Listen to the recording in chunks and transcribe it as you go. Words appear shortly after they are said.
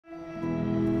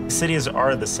Cities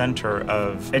are the center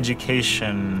of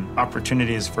education,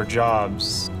 opportunities for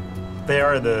jobs. They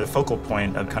are the focal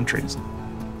point of countries.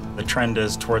 The trend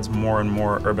is towards more and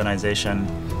more urbanization.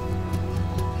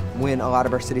 When a lot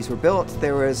of our cities were built,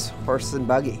 there was horse and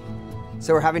buggy.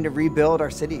 So we're having to rebuild our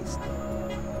cities.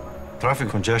 Traffic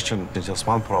congestion is just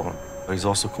one problem. There is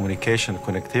also communication,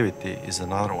 connectivity is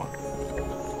another one.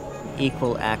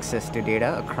 Equal access to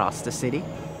data across the city.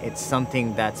 It's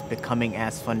something that's becoming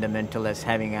as fundamental as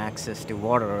having access to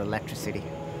water or electricity.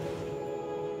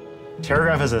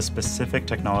 Terragraph is a specific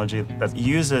technology that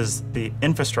uses the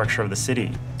infrastructure of the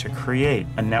city to create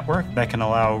a network that can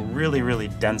allow really, really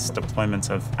dense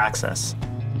deployments of access.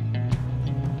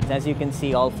 As you can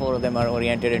see, all four of them are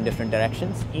oriented in different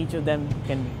directions. Each of them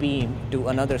can beam to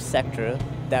another sector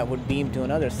that would beam to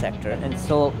another sector. And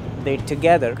so they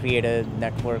together create a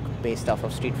network based off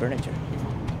of street furniture.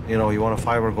 You know, you want a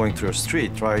fiber going through your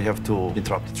street, right? You have to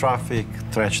interrupt the traffic,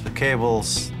 trench the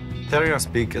cables. Terragraph's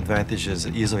big advantage is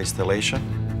ease of installation.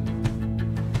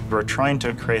 We're trying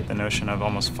to create the notion of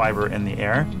almost fiber in the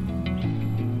air.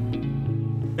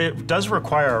 It does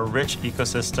require a rich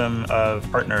ecosystem of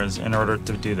partners in order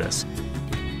to do this.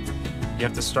 You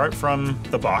have to start from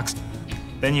the box.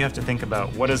 Then you have to think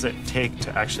about what does it take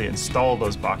to actually install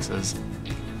those boxes.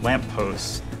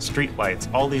 Lampposts,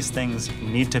 streetlights, all these things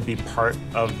need to be part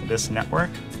of this network.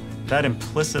 That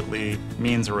implicitly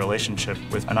means a relationship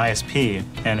with an ISP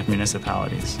and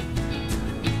municipalities.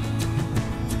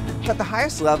 At the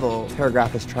highest level,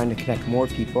 Terragraph is trying to connect more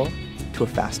people to a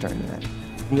faster internet.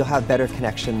 You'll have better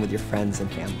connection with your friends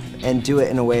and family, and do it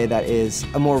in a way that is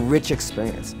a more rich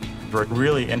experience. We're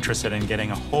really interested in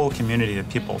getting a whole community of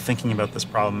people thinking about this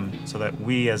problem so that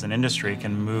we as an industry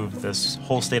can move this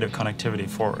whole state of connectivity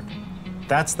forward.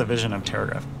 That's the vision of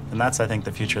Terragraph, and that's, I think,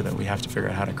 the future that we have to figure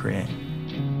out how to create.